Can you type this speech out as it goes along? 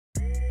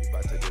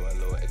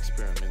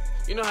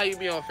You know how you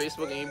be on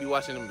Facebook and you be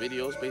watching them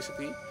videos,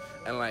 basically?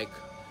 And like,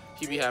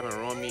 he be having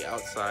raw meat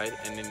outside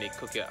and then they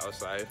cook it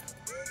outside.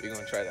 We're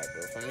gonna try that,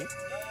 bro. For me,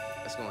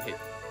 it's gonna hit.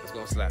 It's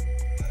gonna slap.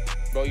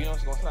 Bro, you know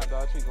it's gonna slap,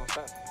 dog. It's gonna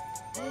slap.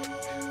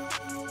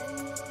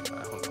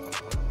 Alright, hold on.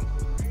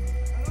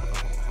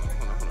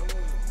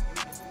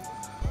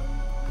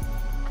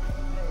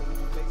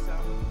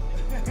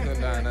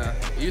 Nah.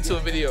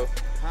 YouTube video.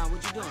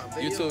 What you doing?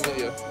 Video? YouTube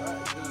video.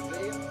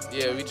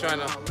 Yeah, we trying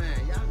to. Oh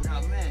man,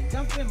 y'all, man,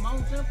 jump in,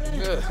 Mo, jump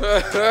in.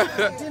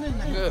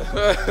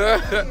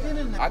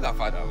 I got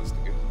 $5 to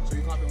get. So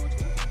you copy one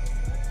too?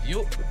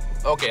 You?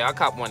 Okay, I'll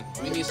cop one.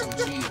 We need some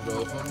cheese,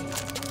 bro.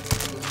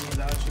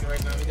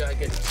 Right now, we gotta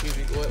get the cheese.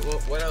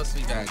 What else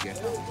we gotta get?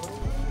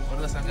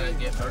 What else I gotta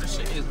get, bro? This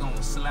shit is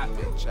gonna slap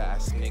bitch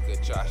ass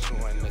nigga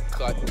Joshua in the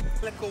cut.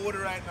 Let go with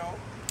it right now.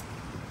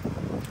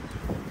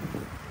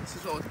 This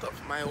is all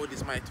tough. My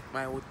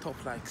old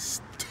tough like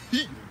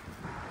steel.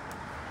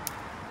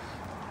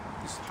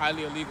 It's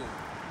highly illegal.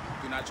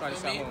 Do not try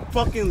this at home.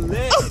 Fucking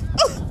lit.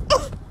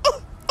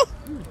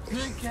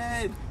 Good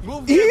kid.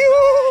 Move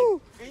your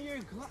back. In your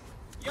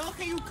Yo,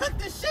 can you cook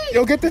this shit?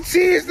 Yo, get the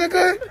cheese,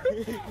 nigga.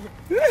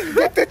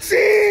 Get the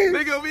cheese.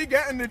 Nigga, we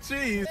getting the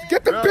cheese.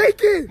 Get the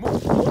bacon.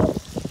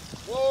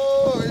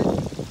 Whoa.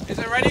 Is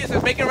it ready? Is the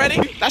bacon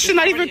ready? That shit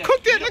not even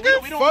cooked yet,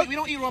 nigga. We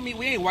don't eat raw meat.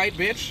 We ain't white,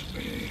 bitch.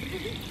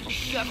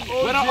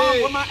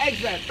 Where my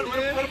eggs at?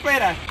 Where the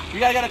plate at? We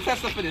gotta get a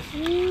tester for this.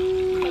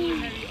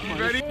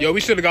 Ready? Yo, we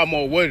should have got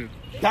more wood.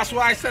 That's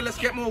why I said let's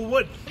get more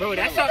wood. Bro,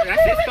 that's it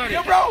started.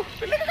 Yo, bro.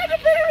 The nigga got the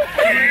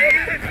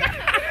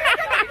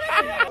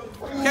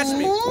Catch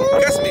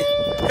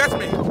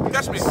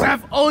me.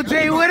 Chef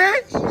OJ with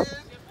it?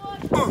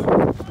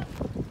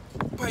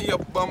 By your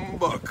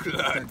bumper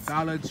clot.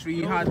 Dollar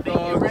Tree hot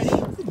dogs.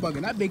 You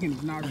bugging. That bacon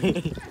is not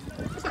ready.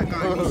 What's that guy?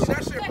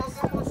 That shit, bro.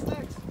 Got more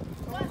sticks.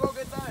 Don't go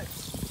get that.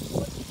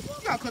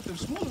 You gotta cut them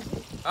smaller.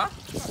 Huh?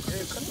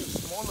 Yeah, cut them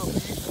smaller,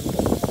 please.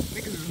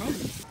 Niggas is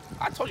hungry.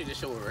 I told you this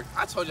shit would work.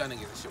 I told y'all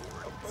niggas this shit would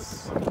work.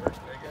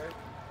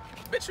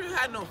 Bitch, you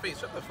had no face.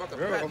 Shut the fuck up.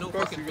 You had no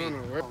fucking face.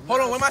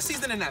 Hold on, where my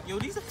seasoning at? Yo,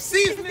 these are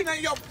seasoning on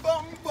your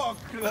bumper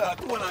clot.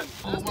 Hold on.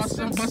 Oh, my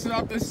son busting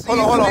out the seasoning.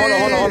 Hold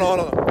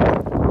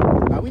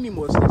on. Nah, we need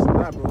more sticks than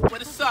that, bro. Where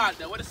the salt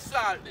there?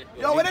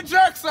 Yo, where the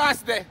jerk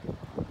sauce there?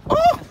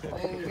 Oh!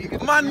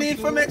 Man need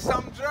to make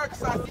some jerk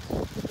sauce.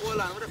 Hold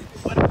on,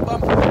 where the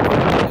bumper?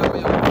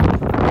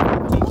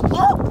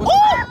 Oh!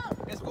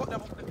 It's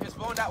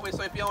going that way,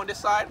 so if you're on this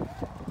side,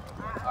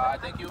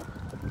 thank you.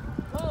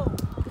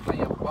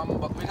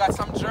 We got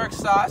some jerk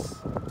sauce.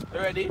 You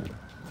ready?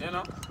 You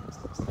know?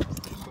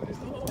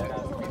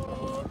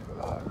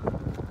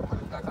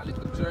 Got a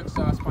little jerk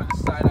sauce on the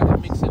side. I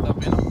can mix it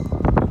up, you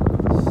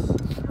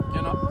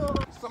know?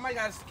 Somebody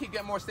gotta keep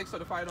getting more sticks so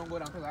the fire don't go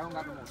down because I don't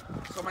got no more.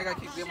 Somebody gotta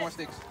keep getting more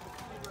sticks.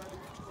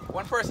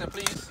 One person,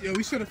 please. Yo,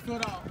 we should have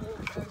filled out whole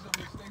bags of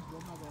mistakes, bro.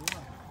 I'm not gonna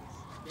lie.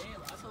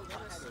 Damn, I told them I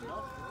had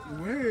enough.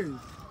 Where?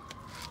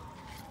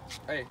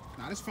 Hey.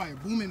 Nah, this fire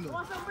booming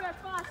though.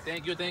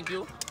 Thank you.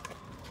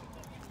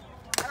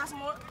 Got some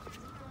more.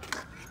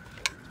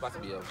 It's about to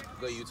be a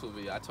good YouTube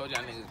video. I told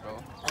y'all niggas,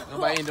 bro.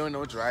 Nobody ain't doing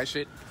no dry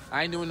shit.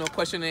 I ain't doing no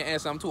question and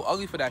answer. I'm too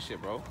ugly for that shit,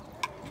 bro.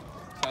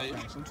 Tell you.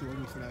 I'm too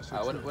ugly for that shit.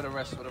 What the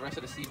rest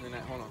of the seasoning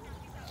at? Hold on.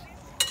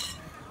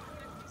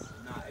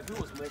 Nah, if it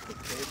was more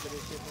prepared for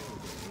this shit,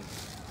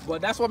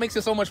 But that's what makes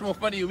it so much more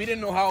funny. We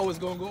didn't know how it was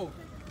gonna go.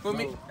 For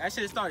me, that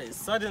shit started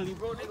suddenly,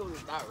 bro. Nigga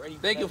was not ready.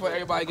 Thank you for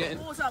everybody getting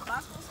What's up,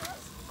 Bosco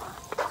sauce?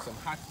 some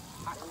hot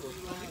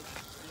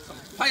some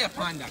fire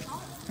panda.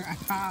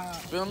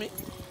 Feel me?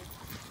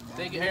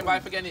 Thank you everybody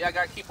for getting it. I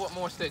gotta keep on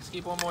more sticks.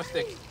 Alright.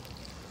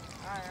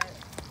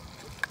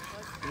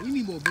 Yeah, we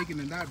need more bacon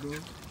than that, bro.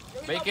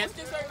 Bacon?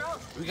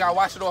 We gotta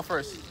wash it off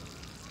first.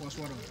 Wash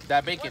what off?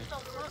 That bacon.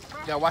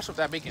 You gotta wash up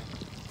that bacon.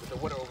 With the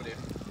water over there.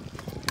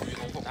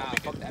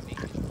 Fuck that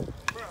bacon.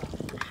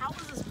 How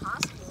is this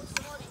possible?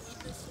 Somebody eat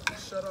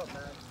this? Shut up,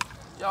 man.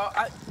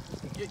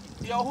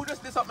 Yo, who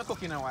just did something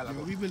cooking a while ago?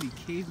 Yo, we really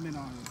cavemen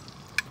on it.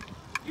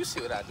 You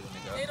see what I do,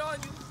 nigga. They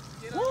don't you.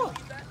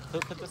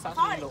 Put the sauce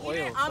in the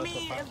oil. I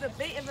mean, if the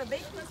bacon is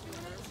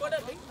for the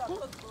bacon,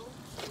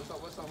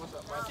 What's up?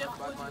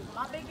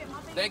 my bacon.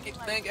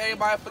 Thank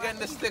everybody for getting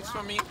the sticks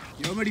from me.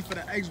 Yo, I'm ready for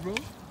the eggs, bro.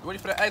 You ready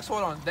for the eggs?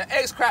 Hold on. The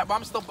eggs crap, but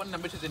I'm still putting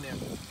them bitches in there.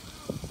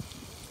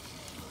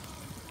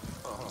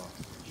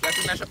 You guys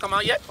think that should come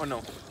out yet or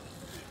no?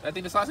 I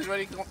think the sausage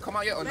ready to come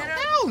out yet or no?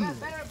 Hell no.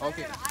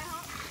 Okay.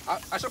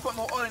 I should put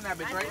more oil in that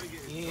bitch, right?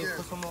 Yeah,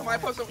 put some more.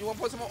 Somebody you want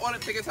to put some more oil in?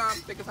 Take your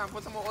time,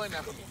 put some more oil in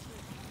there for me.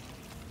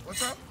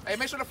 What's up? Hey,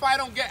 make sure the fire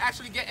don't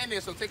actually get in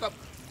there, so take up.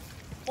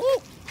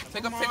 Ooh!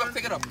 Take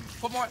it up.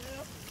 Put more.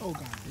 Oh,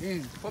 god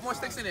damn. Put more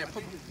sticks in there.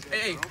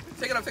 Hey,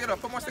 take it up.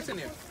 Put more sticks in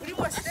there. What do you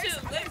want? Sticks,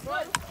 bro.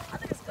 I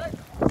think it's good.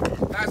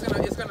 Nah,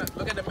 it's gonna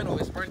look at the middle.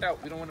 It's burnt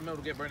out. We don't want the middle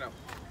to get burnt out.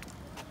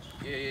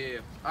 Yeah.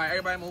 All right,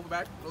 everybody move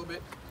back a little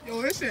bit.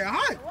 Yo, this shit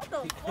hot. What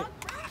the fuck,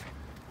 bro?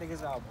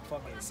 Niggas out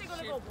fucking. This shit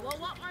gonna go blow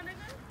up, my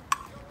nigga?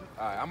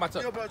 Alright, I'm about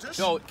to. Yo, bro, just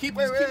keep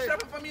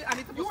strapping for me. I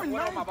need to put some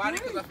water on my body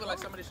because I feel like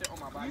some of this shit on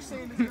my body.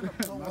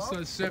 My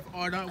son Chef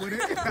Ardot with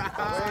it.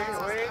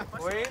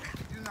 Wait.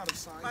 You're not a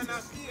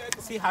scientist.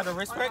 See how the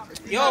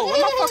respect? Yo,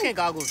 where my fucking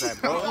goggles at,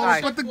 bro?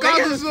 Put the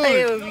goggles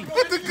on.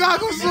 Put the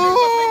goggles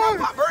on.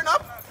 Burn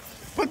up.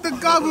 Put the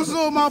goggles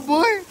on, my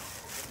boy.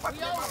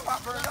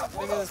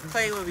 Niggas is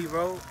playing with me,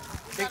 bro.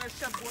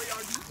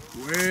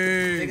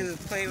 Wait. Niggas is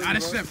playing with Not me,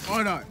 a bro. Chef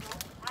Ardot.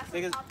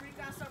 Niggas,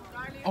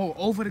 Oh,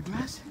 over the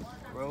glass?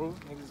 bro.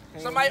 Niggas is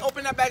playing Somebody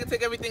open that bag and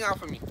take everything out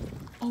for me.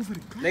 Over the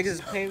glass? Niggas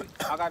is playing.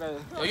 I gotta.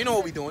 Yo, you know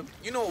what we doing.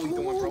 You know what we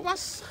doing, Oh, bro. my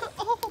son.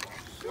 Oh.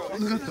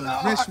 Look at the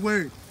wrist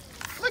word.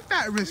 Look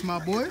that wrist, my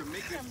boy.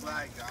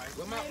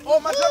 Oh,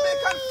 my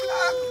Jamaican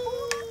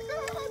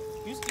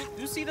flag.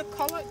 You see the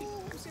color?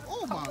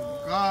 Oh my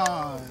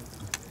God.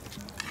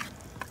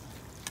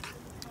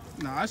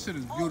 Nah, that shit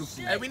is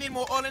beautiful. Hey, we need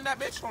more oil in that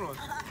bitch. Hold on.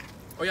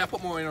 Oh yeah, I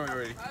put more in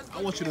already.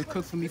 I want you to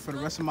cook for me for the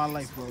rest of my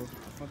life, bro.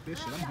 Fuck this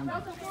shit, I'm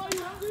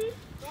hungry.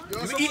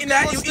 You eating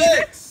that? You eating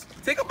it?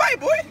 Take a bite,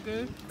 boy.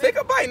 Take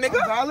a bite, nigga.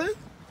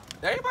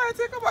 Everybody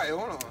take a bite.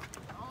 Hold on.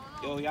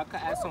 Yo, y'all could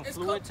add some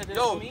fluid to this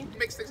Yo, for me?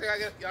 big sticks.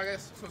 Y'all get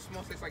some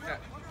small sticks like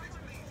that.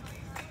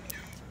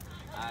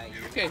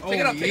 Okay, take Oh,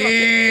 it up. Take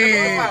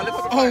yeah. it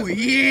up. Oh,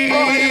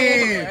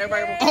 yeah.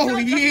 Everybody, Oh,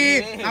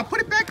 yeah. Now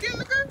put it back in,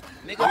 nigga.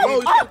 nigga, bro,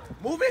 you can't-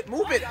 move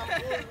it.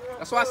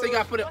 That's why I say you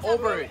gotta put it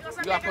over it.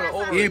 You gotta put it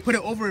over Yeah, it. put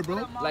it over it,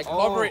 bro. Like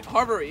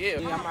hover it, yeah.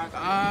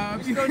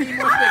 You Still need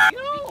more space.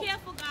 Be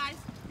careful, guys.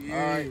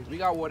 Alright, we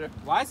got water.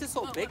 Why is it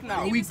so big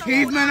now? We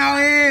cavemen out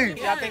here.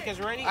 Y'all think it's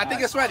ready? I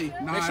think it's ready.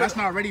 Nah, Make sure, that's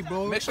not ready,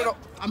 bro. make sure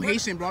I'm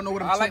Haitian, bro. I know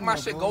what I'm I talking like my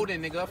about, shit bro.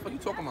 golden, nigga. What you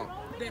talking about?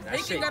 The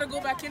bacon gotta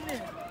go back in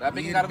there. That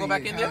bacon Yeah, gotta the go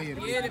back bacon. in there? Hell yeah,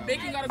 the Yeah, the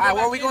bacon gotta go Alright,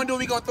 back what we in. gonna do?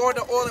 We gonna throw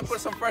the oil and put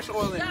some fresh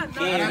oil in.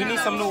 Yeah, we need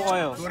some new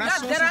oil. Bro, that Not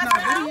sauce that is I not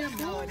know.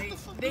 ready yet,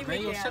 bro. They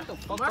make Yo, it. shut the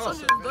fuck My up.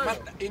 sausage is good.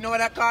 You know what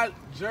that called?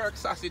 Jerk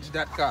sausage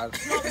that called.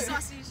 Smoke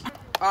sausage.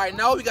 Alright,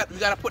 now we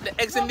gotta put the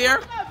eggs in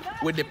there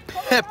with the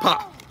pepper.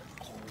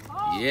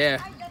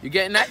 Yeah. You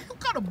getting that? What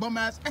kind of bum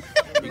ass?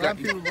 You got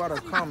people about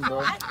to come,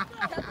 bro.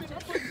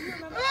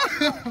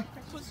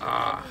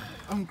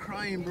 I'm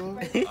crying, bro.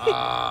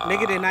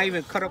 Nigga did not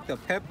even cut up the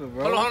pepper,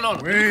 bro. Hold on.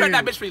 Let me crack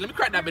that bitch for you.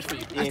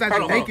 That's that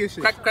Hold on. bacon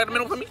shit. Crack the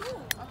middle for me.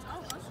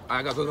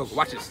 Alright, go.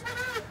 Watch this.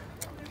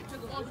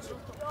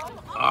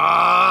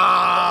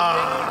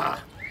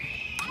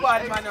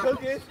 What, man?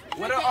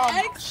 What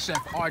are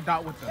Chef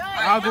Ardot with the You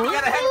goggles.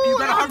 gotta have you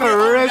gotta The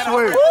wrist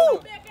word.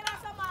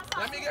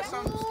 Let me get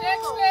some.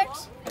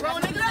 Sticks. Bro,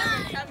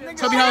 nigga.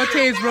 Tell me how it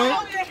tastes, bro.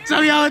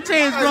 Tell me how it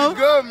tastes, bro.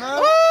 Good,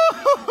 man.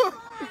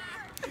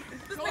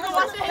 Nigga,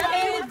 watch the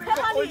head.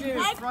 Oh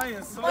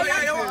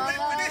yeah, yo,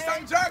 we need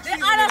some jerk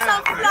cheese. I know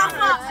some fluff.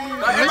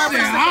 This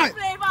shit hot.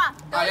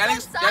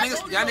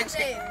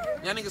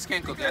 Y'all niggas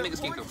can't cook. Y'all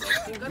niggas can't cook,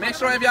 bro. Make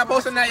sure if y'all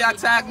posting that, y'all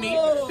tag me.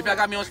 If y'all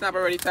got me on Snap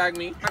already, tag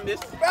me. And this.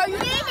 Bro, you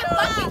need to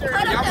fucking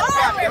cut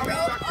up the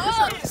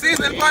bro.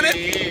 Seasoning on it.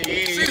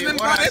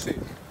 Seasoning on it.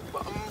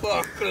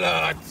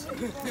 Bucklet.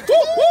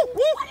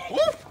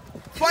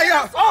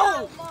 Fire!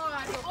 Oh!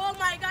 Oh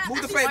my God.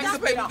 Move the plate. That's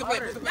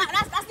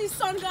the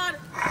sun god.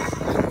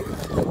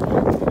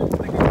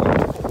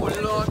 Oh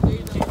Lord.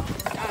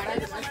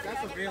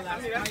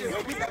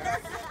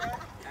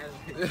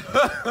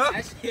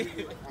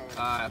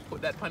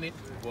 Put that on it.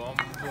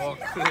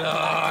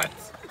 Bucklet.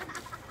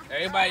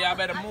 Everybody, y'all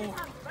better move.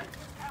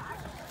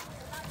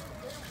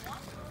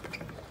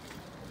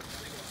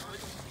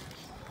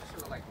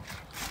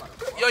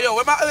 Yo,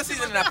 where my other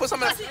seasoning at? Put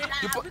some in that.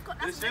 You put.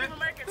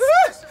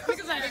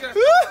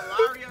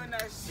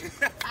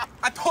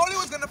 I told you it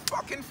was gonna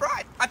fucking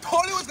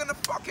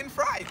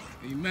fry.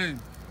 Amen.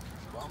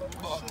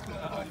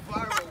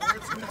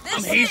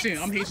 I'm Haitian,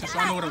 so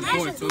I know what I'm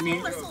doing. Feel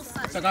me?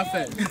 It's like I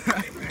fed.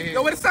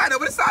 Yo, where the side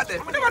there?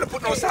 We never gonna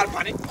put no salt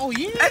on it. Oh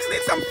yeah. Eggs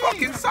need some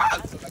fucking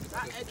salt.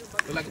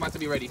 Look like about to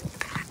be ready.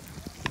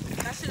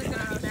 That shit is gonna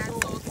have bad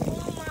sauce.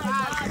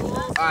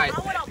 Alright,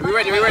 we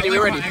ready. I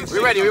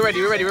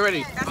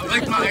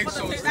like my egg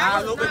sauce. Nah,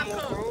 a little bit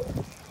more, bro.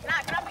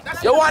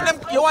 You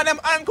want them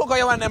uncooked or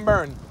you want them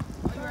burned?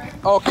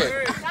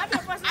 Okay.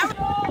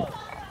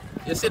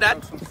 You see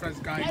that? Some fresh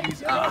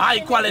Guyanese. High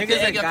quality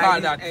egg you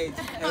call that.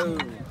 Oh.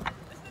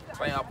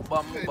 Fire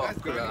bum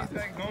buckler.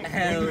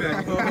 Hell no.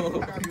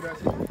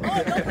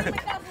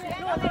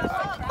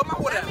 Come on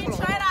with Let me that.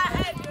 try that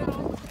egg, you know.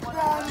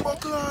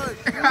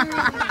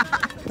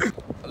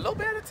 A little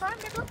bit at a time,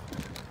 nigga.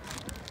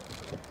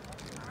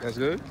 That's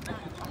good?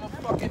 I'm a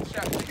fucking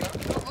chef, nigga.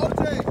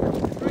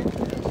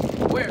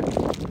 Where?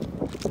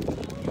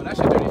 Oh, that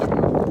shit dirty.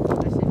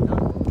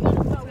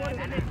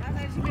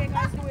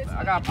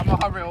 I'm gonna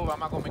hover it over. I'm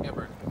not gonna make it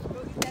burn.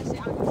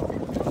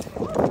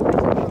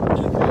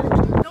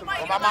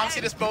 When my mom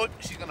see this boat,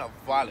 she's gonna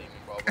volley me,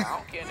 bro. But I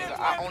don't care, nigga.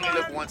 I only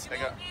live once,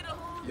 nigga.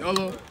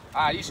 YOLO.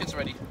 Alright, you shit's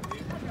ready.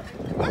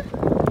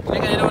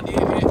 Nigga, they don't.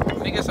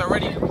 Niggas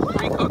already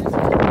pre-cooked.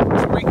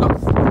 It's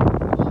pre-cooked.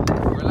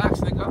 Relax,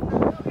 nigga.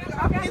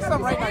 I need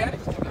some right now.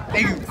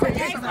 Thank you.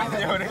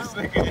 Yo, this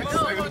nigga.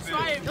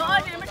 Yo,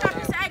 let me try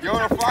this egg. You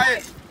wanna fry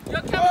it? Yo,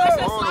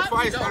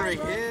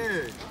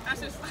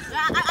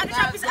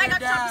 I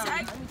got chopped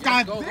egg.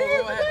 God Go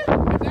damn.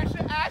 ahead. If that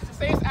shit ass, just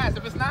say it's ass.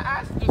 If it's not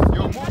ass, just...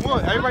 Yo,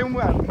 move. Everybody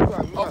move out.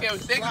 Okay,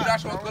 thank you,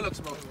 Joshua. Good looks,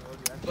 bro.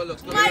 Good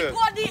looks. Good My looks.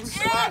 God, the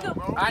egg.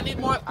 I need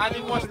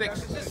more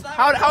sticks.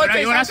 How it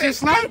Yo, tastes? that shit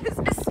slap?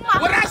 It's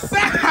smart. What I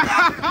said?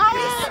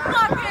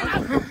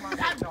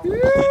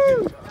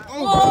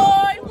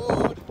 Boy.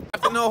 I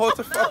have to know how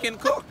to fucking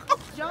cook.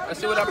 I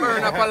see what I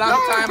burned up a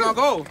long time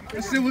ago.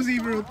 This shit was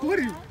even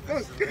recorded.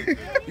 Look.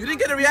 You didn't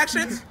get the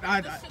reactions?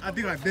 I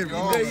think I did.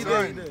 Oh, bro.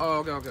 you did. Oh,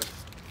 okay.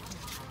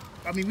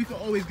 I mean, we could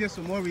always get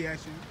some more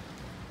reaction.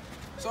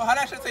 So how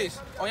that shit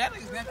taste? Oh yeah,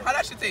 how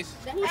that shit taste?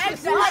 Eggs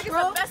is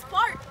the best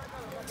part.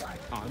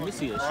 Oh, let me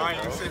see this Alright,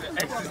 shit, you bro. said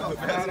the X is the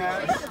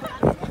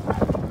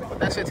badass. What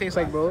that shit tastes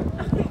like, bro?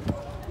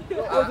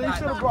 Oh, they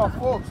should have brought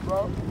forks,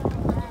 bro.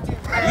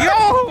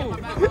 Yo!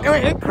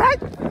 Wait, it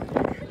cracked?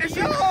 This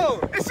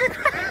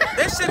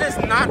shit is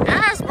not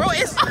ass, bro.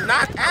 It's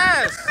not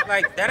ass.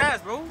 Like, that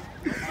ass, bro.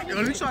 Yo,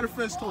 let me try the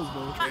French toast,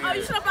 bro. Oh,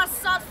 you should have brought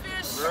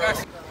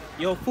saltfish.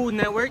 Yo, Food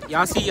Network.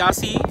 Y'all see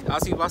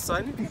my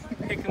son?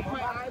 Pick him up.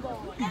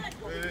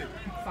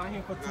 Signed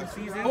him for 2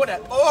 seasons. Hold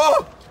that.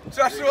 Oh,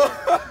 Joshua.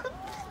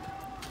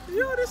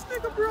 Yo, this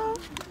nigga, bro.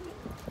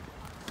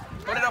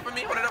 Hold it up for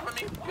me. You gotta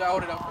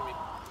hold it up for me.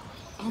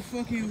 I'm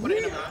fucking Put it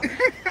in weak. the mouth.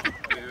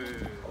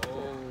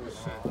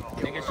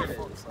 Nigga shit.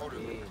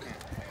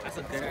 That's a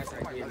good ass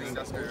idea.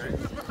 That's good, right?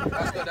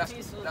 That's good. That's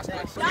good.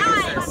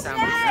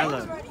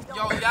 Salmonella.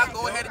 Yo, y'all go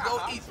ahead and go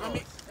eat for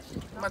me.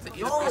 I'm about to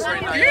eat a piece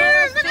right now. I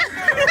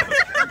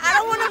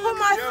don't want to put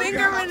my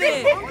finger in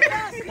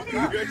it.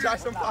 You good? Try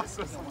some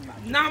pasta.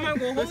 Nah, I'm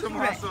gonna hold Some some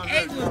pasta on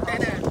egg there. with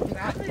that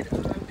ass.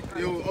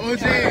 Yo,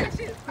 OJ,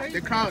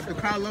 the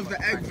crowd loves the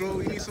eggs, bro.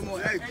 We need some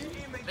more eggs.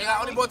 Nigga, I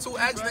only bought 2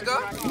 eggs, nigga.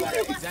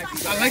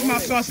 I like my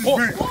sausage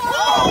burnt.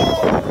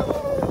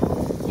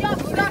 Yo,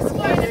 that's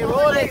good.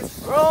 Roll it.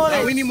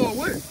 Now we need more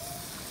wood.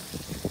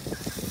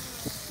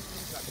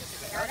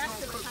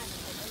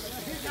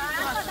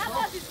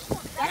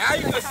 Now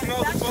you can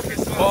smell the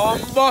fucking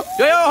sauce.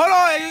 Yo, hold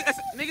on.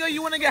 Nigga,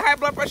 you wanna get high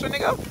blood pressure,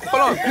 nigga?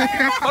 Hold on.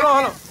 Hold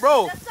on.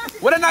 Bro,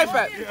 where the knife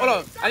at? Hold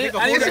on. I need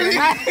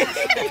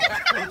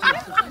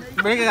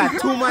Nigga got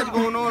too much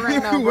going on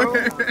right now, bro.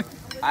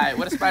 Alright,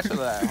 where the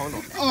spatula at? Hold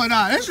on. Oh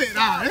nah, that shit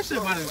about to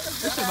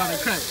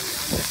crack.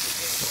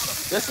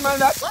 You smell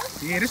that?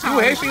 Yeah, this You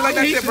Haitian, you like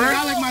that shit burnt?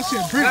 I like my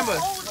shit burnt. Remember,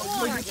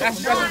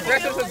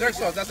 that's a jerk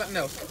sauce. That's something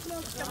else.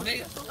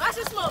 Nigga. That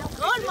should smell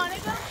good, my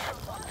nigga.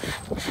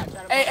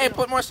 Hey,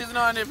 put more seasoning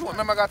on it.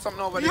 Remember, I got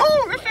something over there.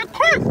 Yo, that shit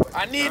quick.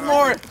 I need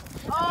more.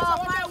 Oh,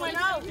 fire went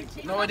out.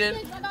 No, I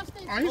didn't.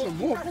 I need some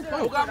more.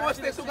 Who got more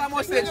sticks?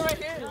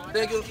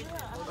 Thank you.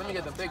 Let me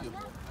get them. Thank you.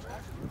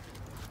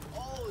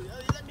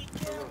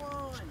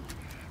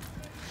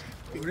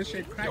 Yo, this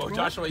shit crack, Yo, bro.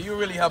 Joshua, you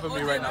really helping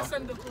me right now.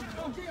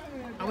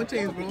 I would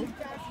taste, bro.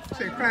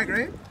 Shit crack,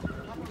 right?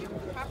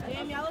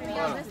 Damn, y'all live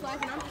y'all best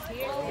life, and I'm just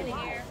here, sitting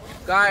here.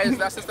 Guys,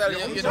 that's the style.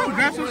 You don't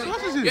Grab some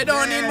sausages. You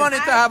don't need money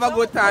to have a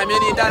good time. You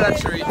need Dollar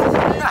Tree. I'm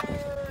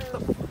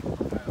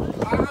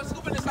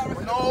scooping this out.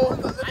 No.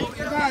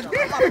 God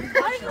damn.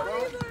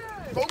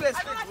 Go get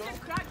sticks,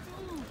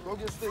 bro. Go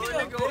get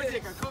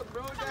sticks.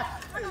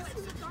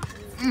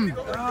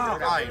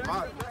 Alright,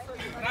 man.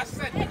 That's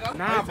it, nigga.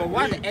 Nah, but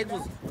why the eggs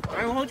was...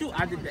 I ain't hold you.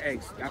 I did the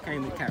eggs. Y'all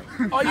can't even count.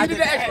 Oh, you did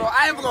the eggs, bro.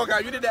 I ain't gonna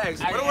count. You did the eggs.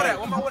 What that?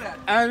 What more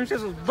that? Them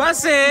shits was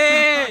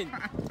bussin'.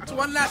 It's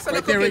one last set of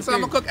Right there, cooking, right so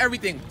I'm gonna cook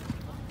everything.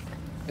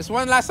 It's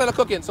one last set of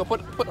cooking, so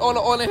put all the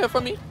oil in here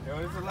for me. Yo,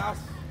 this is the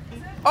last.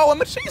 Oh,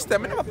 I'm a cheese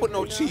them. I never put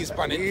no cheese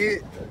on it.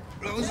 Yeah.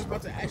 Bro, I was just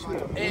about to actually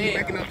Hey,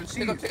 backing out the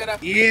take cheese. it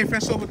out. Yeah,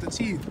 fresh off with the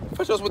cheese.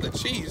 First was with the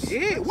cheese.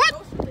 Yeah,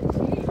 what?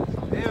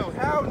 Damn,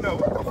 hell no.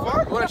 What the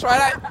fuck? You wanna try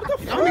that?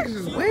 Y'all niggas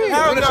is weird. You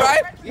wanna try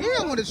it? Yeah,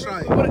 I want to try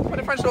it. Put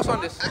the French toast on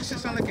this. That shit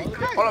sound like a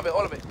crack. All of it.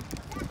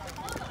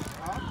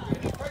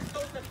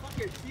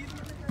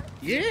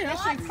 Yeah, that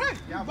shit crack.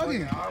 Y'all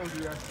bugging. I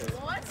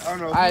don't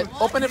know. Alright,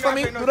 open it for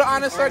me. Do the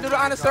honest, sir.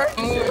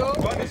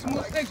 Some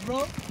more sticks,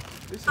 bro.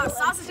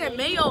 Sausage and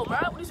mayo, bro.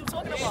 What are you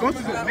talking about?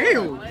 Sausage and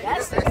mayo.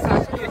 Yes, that's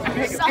sausage.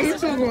 Ain't you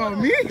talking about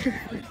me?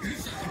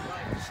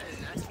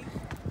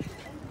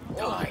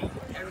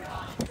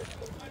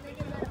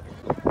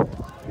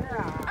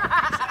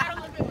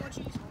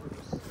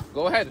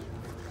 Go ahead.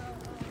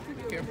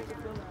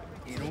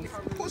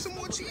 Put some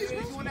more cheese, bro.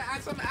 You wanna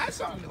add something? Add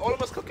something. All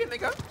of us cooking,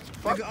 nigga.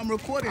 Nigga, I'm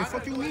recording.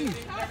 Fuck you mean?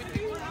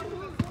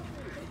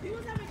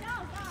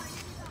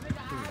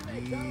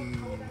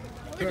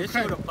 This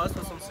shit would have bust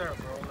with some syrup,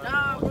 bro.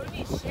 Nah, bro, you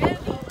need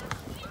shandy.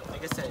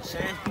 Like I said,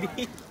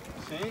 Shandy.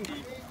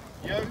 Shandy.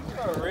 Yo, you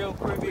got a real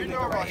Caribbean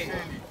nigga right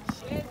here.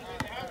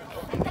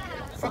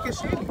 Fucking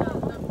shandy.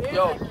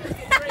 Yo.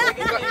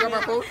 You got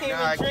my food?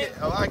 Nah, I can't.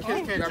 A lot of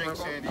kids can't drink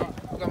Shandy.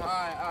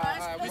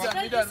 Alright.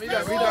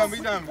 We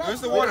done.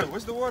 Where's the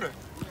water?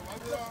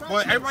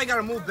 Boy, everybody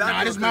gotta move back.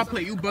 Nah, this is my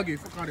plate. You bugging.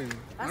 Fuck out of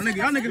here.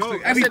 Y'all niggas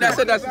took That's everything.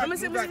 it. Let me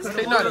see.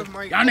 Say nothing.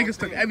 Y'all niggas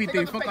took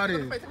everything. Fuck out of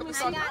here.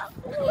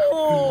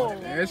 Oh,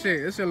 Yeah, that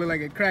shit look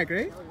like a crack,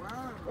 right?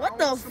 what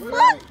the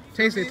fuck?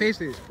 Taste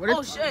it. What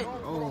Oh, shit.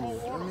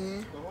 Oh, I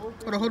mean,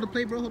 Hold the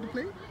plate, bro. Hold the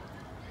plate.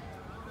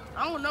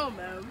 I don't know,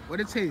 man. What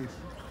it taste?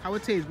 How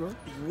it taste, bro?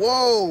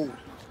 Whoa.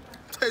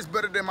 Tastes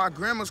better than my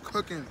grandma's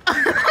cooking.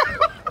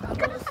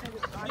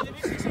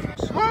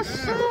 My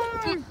son.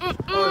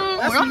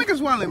 Y'all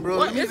niggas wildin', bro.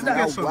 What is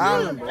that?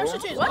 Wildin', bro.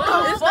 What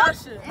the fuck?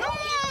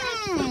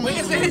 Wait,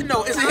 it's a hit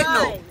note. It's a hit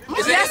note.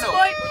 It's a hit note.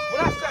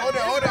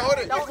 Hold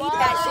it. Don't eat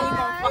that shit. You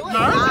gonna fucking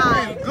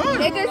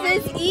die. Niggas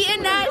is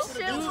eating that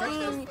shit.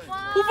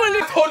 Who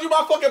fucking told you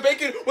my fucking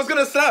bacon was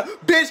gonna slap?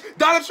 Bitch,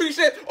 Dollar Tree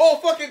shit all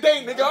fucking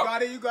day, nigga.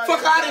 You got it.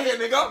 Fuck out of here,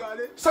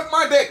 nigga. Suck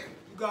my dick.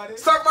 You got it.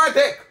 Suck my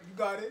dick. You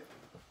got it.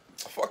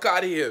 Fuck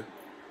out of here.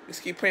 Let's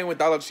keep playing with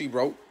Dollar Tree,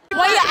 bro. Boy,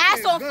 your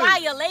ass on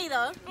fire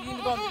later.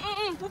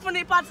 Who from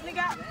the pots,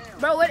 nigga?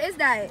 Bro, what is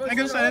that?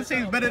 Niggas said that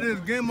tastes better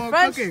than grandma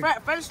cooking.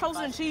 French toast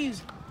and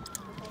cheese.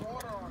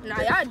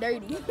 Nah, y'all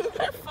dirty.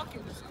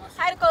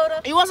 Hi,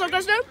 Dakota. You want some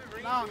Christian?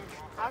 No.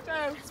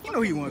 Okay. You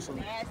know he wants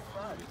some.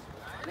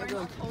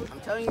 Nigga, I'm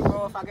telling you,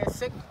 bro, if I get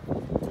sick,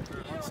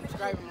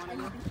 subscribe, my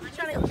nigga.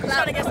 I'm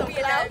trying to get some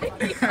clout.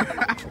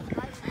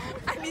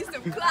 I need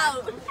some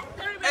clout.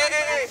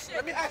 Hey,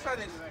 let me ask you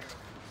this.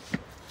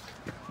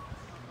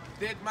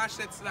 Did my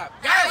shit slap?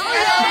 I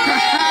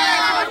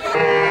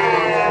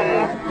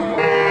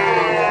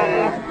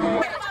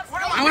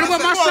want to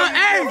put my son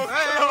eggs.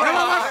 I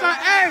want my son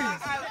eggs.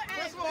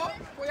 First of all,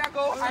 before y'all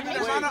go, I need a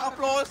round of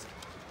applause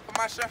for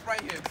my chef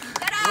right here.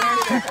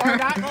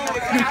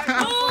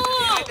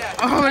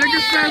 Oh, nigga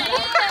said.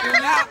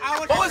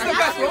 What was the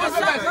best?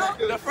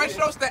 The fresh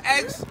roast, the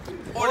eggs,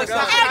 or the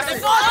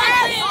sausage?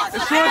 The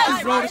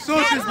sausage, bro. The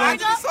sausage, bro. I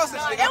did the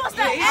sausage, nigga.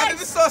 I did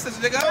the sausage,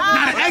 nigga.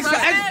 Nah, the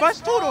eggs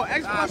bust too, though.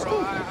 Eggs bust too.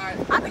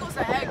 I think it was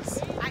the eggs.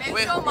 And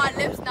so my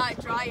lips not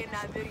dry in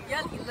that video.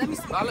 Let me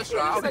see. Let's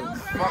try.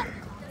 Fuck.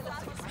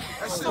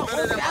 That shit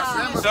better than my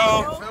grandma's. So,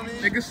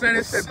 Nigga said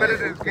it's better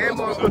than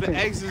grandma. so the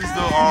eggs is the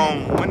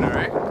winner,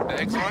 right? The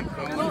eggs one?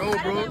 No,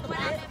 bro.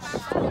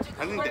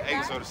 I think the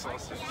eggs are the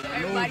sausage.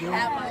 Everybody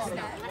have my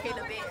snack.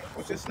 Kayla Biz.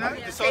 What's your snack?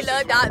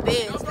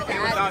 Kayla.biz.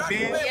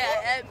 Kayla.biz?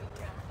 Yeah.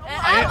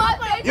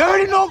 You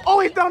already know I'm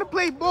always down to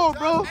play ball,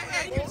 bro.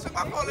 Hey, can you took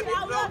my phone? Let me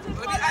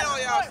add all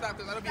y'all stuff,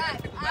 because that'll be I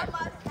must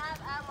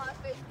have my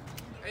face.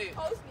 Hey,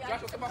 Post me.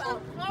 Joshua, took my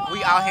phone.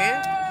 We out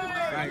here,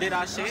 did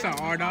our shit. What's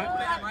up,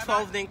 R-Dot?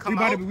 12 didn't come We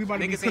out. about to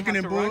be Niggas ain't cooking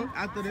have and to bowl run.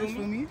 after this, for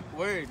me.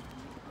 Word.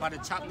 About to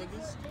chop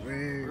niggas.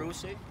 Word. Real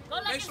shit.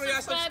 Make sure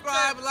y'all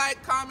subscribe,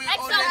 like, comment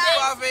on this Exo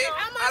suave.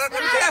 Let me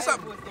tell you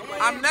something.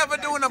 I'm never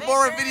doing a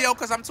boring video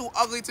because I'm too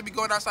ugly to be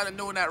going outside and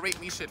doing that rape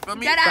me shit. Feel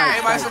me? Dead ass.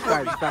 Everybody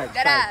support me.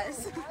 That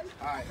ass.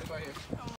 All right, that's right here.